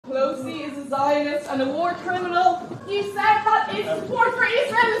Zionist and a war criminal. You said that support for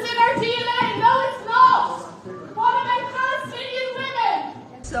Israel is in our DNA. No, it's not. What about Palestinian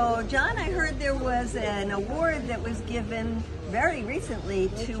women? So, John, I heard there was an award that was given very recently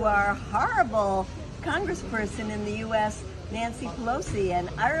to our horrible congressperson in the U.S., Nancy Pelosi, and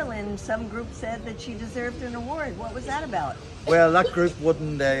Ireland, some group said that she deserved an award. What was that about? Well, that group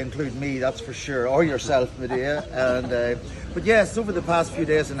wouldn't include me, that's for sure, or yourself, Medea. But yes, over the past few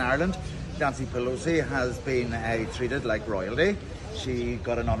days in Ireland, Nancy Pelosi has been treated like royalty. She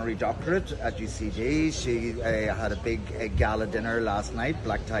got an honorary doctorate at UCD. She had a big gala dinner last night,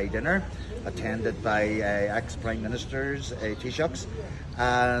 black tie dinner, attended by ex-prime ministers, Taoiseachs,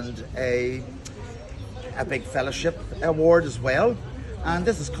 and a big fellowship award as well. And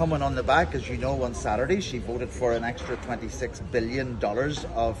this is coming on the back, as you know, on Saturday she voted for an extra $26 billion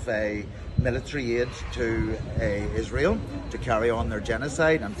of military aid to Israel to carry on their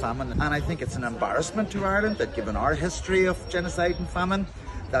genocide and famine. And I think it's an embarrassment to Ireland that, given our history of genocide and famine,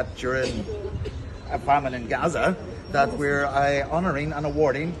 that during a famine in Gaza, that we're honouring and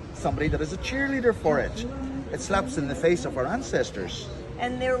awarding somebody that is a cheerleader for it. It slaps in the face of our ancestors.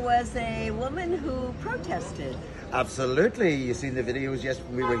 And there was a woman who protested. Absolutely. You've seen the videos. Yes,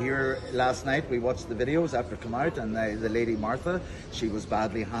 we were here last night. We watched the videos after come out, and the lady Martha, she was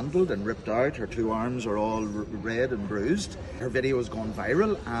badly handled and ripped out. Her two arms are all red and bruised. Her video has gone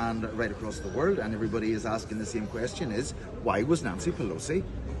viral and right across the world, and everybody is asking the same question: is why was Nancy Pelosi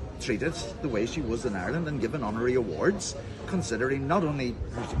treated the way she was in Ireland and given honorary awards, considering not only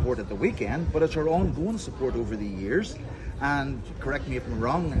her support at the weekend, but it's her ongoing support over the years? And correct me if I'm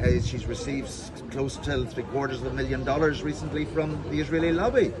wrong, she's received close to $750,000 recently from the Israeli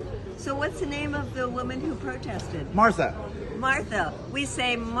lobby. So what's the name of the woman who protested? Martha. Martha. We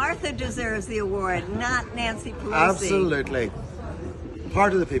say Martha deserves the award, not Nancy Pelosi. Absolutely.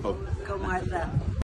 Part of the people. Go Martha.